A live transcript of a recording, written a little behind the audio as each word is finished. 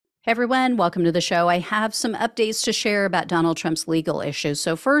Hey everyone, welcome to the show. I have some updates to share about Donald Trump's legal issues.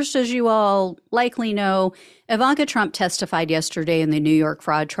 So, first, as you all likely know, Ivanka Trump testified yesterday in the New York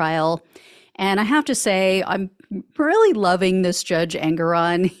fraud trial. And I have to say, I'm really loving this Judge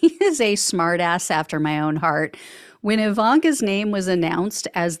Engoron. He is a smartass after my own heart. When Ivanka's name was announced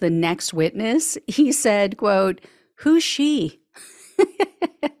as the next witness, he said, quote, "Who's she?"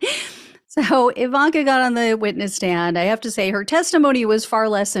 So Ivanka got on the witness stand. I have to say her testimony was far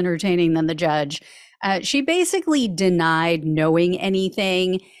less entertaining than the judge. She basically denied knowing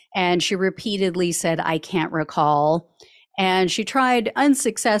anything, and she repeatedly said, "I can't recall." And she tried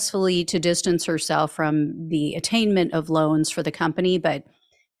unsuccessfully to distance herself from the attainment of loans for the company. But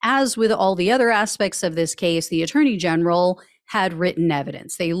as with all the other aspects of this case, the attorney general had written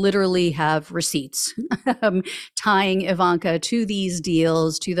evidence. They literally have receipts tying Ivanka to these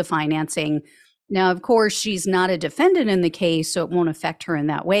deals, to the financing. Now, of course, she's not a defendant in the case, so it won't affect her in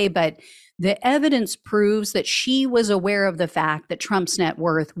that way. But the evidence proves that she was aware of the fact that Trump's net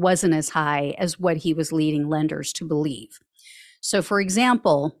worth wasn't as high as what he was leading lenders to believe. So, for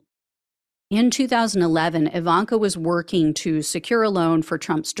example, in 2011, Ivanka was working to secure a loan for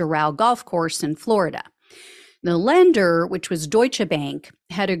Trump's Doral golf course in Florida. The lender, which was Deutsche Bank,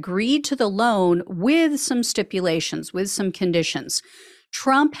 had agreed to the loan with some stipulations, with some conditions.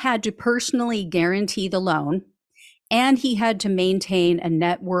 Trump had to personally guarantee the loan, and he had to maintain a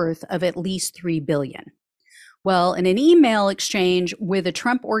net worth of at least $3 billion. Well, in an email exchange with a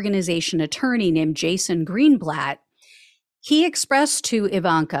Trump Organization attorney named Jason Greenblatt, he expressed to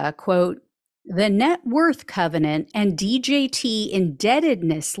Ivanka, quote, "The net worth covenant and DJT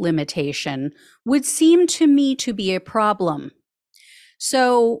indebtedness limitation would seem to me to be a problem."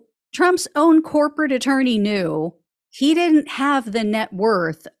 So Trump's own corporate attorney knew he didn't have the net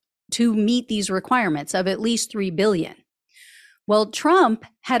worth to meet these requirements of at least $3 billion. Well, Trump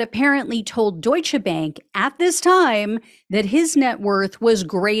had apparently told Deutsche Bank at this time that his net worth was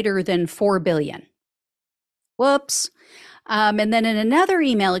greater than $4 billion. Whoops. And then in another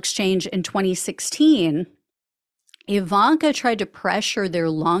email exchange in 2016, Ivanka tried to pressure their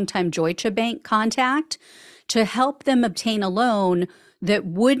longtime Deutsche Bank contact to help them obtain a loan that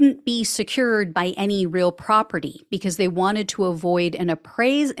wouldn't be secured by any real property because they wanted to avoid an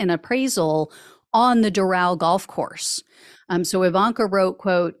appraisal on the Doral golf course. So Ivanka wrote,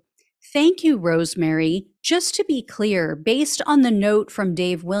 quote, "Thank you, Rosemary. Just to be clear, based on the note from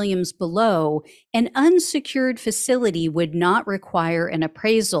Dave Williams below, an unsecured facility would not require an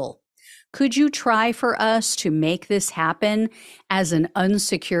appraisal. Could you try for us to make this happen as an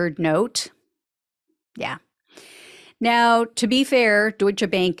unsecured note?" Yeah. Now, to be fair, Deutsche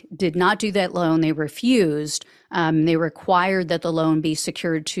Bank did not do that loan. They refused. They required that the loan be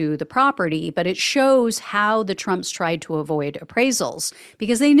secured to the property, but it shows how the Trumps tried to avoid appraisals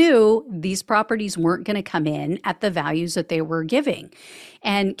because they knew these properties weren't going to come in at the values that they were giving.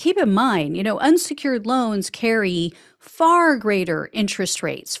 And keep in mind, unsecured loans carry far greater interest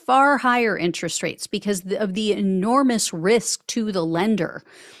rates, far higher interest rates because of the enormous risk to the lender.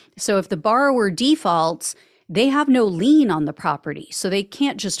 So if the borrower defaults, they have no lien on the property, so they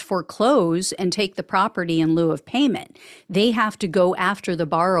can't just foreclose and take the property in lieu of payment. They have to go after the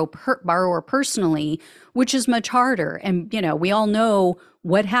borrower personally, which is much harder. And, we all know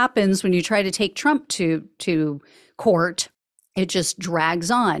what happens when you try to take Trump to court. It just drags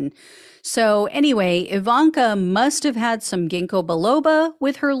on. So anyway, Ivanka must have had some ginkgo biloba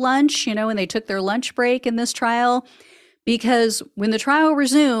with her lunch, when they took their lunch break in this trial, because when the trial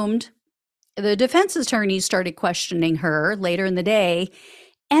resumed, the defense attorneys started questioning her later in the day,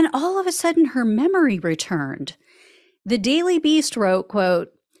 and all of a sudden her memory returned. The Daily Beast wrote,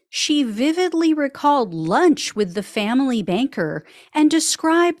 quote, "She vividly recalled lunch with the family banker and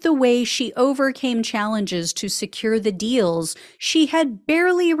described the way she overcame challenges to secure the deals she had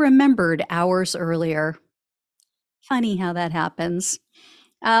barely remembered hours earlier." Funny how that happens.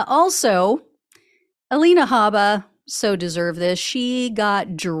 Also, Alina Habba so deserve this. She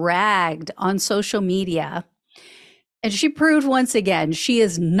got dragged on social media, and she proved once again she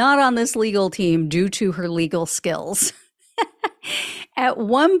is not on this legal team due to her legal skills. At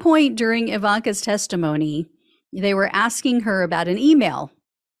one point during Ivanka's testimony, they were asking her about an email.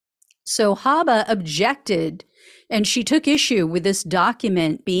 So Habba objected, and she took issue with this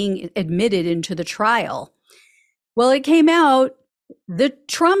document being admitted into the trial. Well, it came out the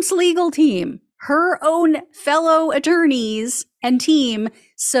Trump's legal team, her own fellow attorneys and team,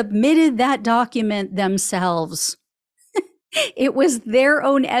 submitted that document themselves. It was their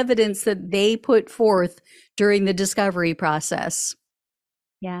own evidence that they put forth during the discovery process.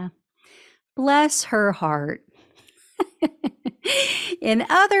 Yeah. Bless her heart. In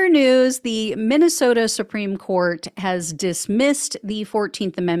other news, the Minnesota Supreme Court has dismissed the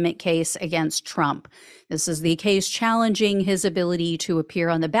 14th Amendment case against Trump. This is the case challenging his ability to appear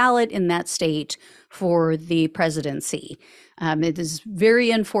on the ballot in that state for the presidency. It is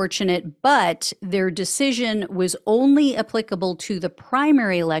very unfortunate, but their decision was only applicable to the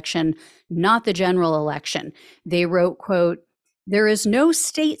primary election, not the general election. They wrote, quote, "There is no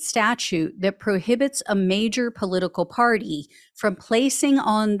state statute that prohibits a major political party from placing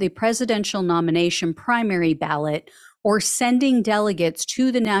on the presidential nomination primary ballot or sending delegates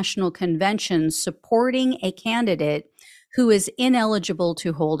to the national convention supporting a candidate who is ineligible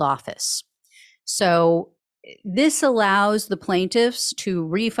to hold office." So this allows the plaintiffs to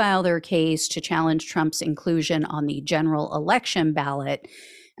refile their case to challenge Trump's inclusion on the general election ballot.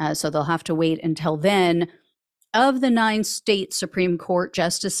 So they'll have to wait until then. Of the 9 state Supreme Court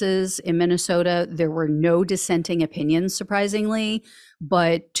justices in Minnesota, there were no dissenting opinions, surprisingly,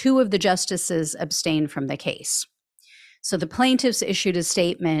 but 2 of the justices abstained from the case. So the plaintiffs issued a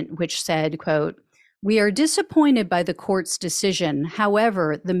statement which said, quote, "We are disappointed by the court's decision.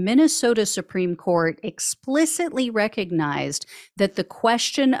 However, the Minnesota Supreme Court explicitly recognized that the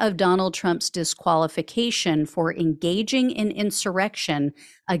question of Donald Trump's disqualification for engaging in insurrection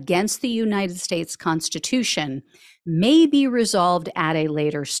against the United States Constitution may be resolved at a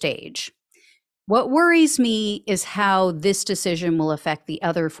later stage. What worries me is how this decision will affect the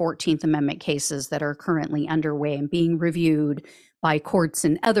other 14th Amendment cases that are currently underway and being reviewed by courts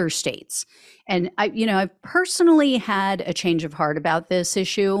in other states." And I've personally had a change of heart about this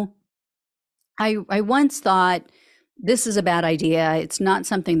issue. I once thought this is a bad idea. It's not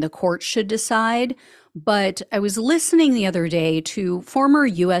something the court should decide. But I was listening the other day to former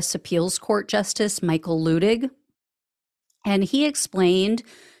U.S. Appeals Court Justice Michael Luttig, and he explained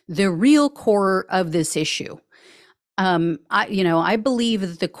the real core of this issue. I believe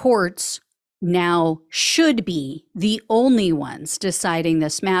that the courts now should be the only ones deciding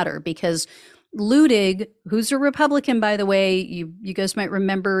this matter, because Luttig, who's a Republican, by the way, you guys might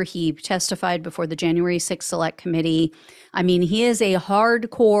remember, he testified before the January 6th Select Committee. I mean, he is a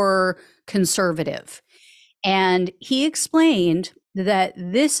hardcore conservative. And he explained that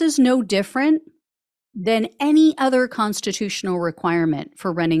this is no different than any other constitutional requirement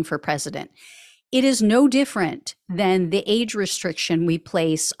for running for president. It is no different than the age restriction we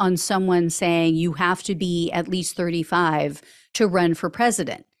place on someone saying you have to be at least 35 to run for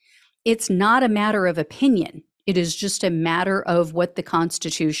president. It's not a matter of opinion. It is just a matter of what the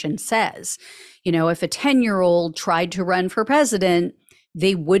Constitution says. If a 10-year-old tried to run for president,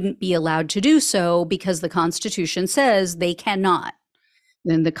 they wouldn't be allowed to do so because the Constitution says they cannot.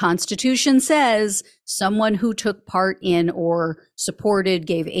 Then the Constitution says someone who took part in or supported,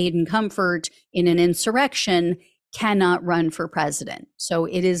 gave aid and comfort in an insurrection cannot run for president. So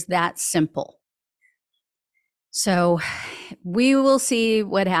it is that simple. So we will see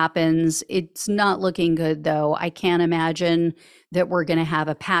what happens. It's not looking good, though. I can't imagine that we're going to have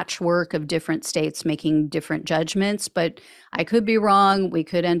a patchwork of different states making different judgments, but I could be wrong. We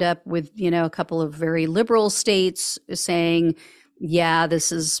could end up with, a couple of very liberal states saying, yeah,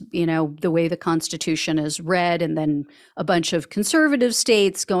 this is, the way the Constitution is read. And then a bunch of conservative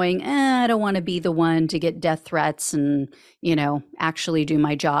states going, I don't want to be the one to get death threats and, actually do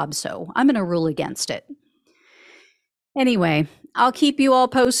my job. So I'm going to rule against it. Anyway, I'll keep you all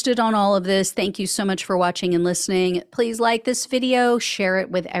posted on all of this. Thank you so much for watching and listening. Please like this video, share it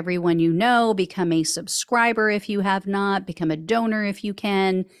with everyone you know, become a subscriber if you have not, become a donor if you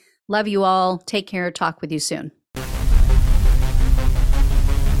can. Love you all. Take care. Talk with you soon.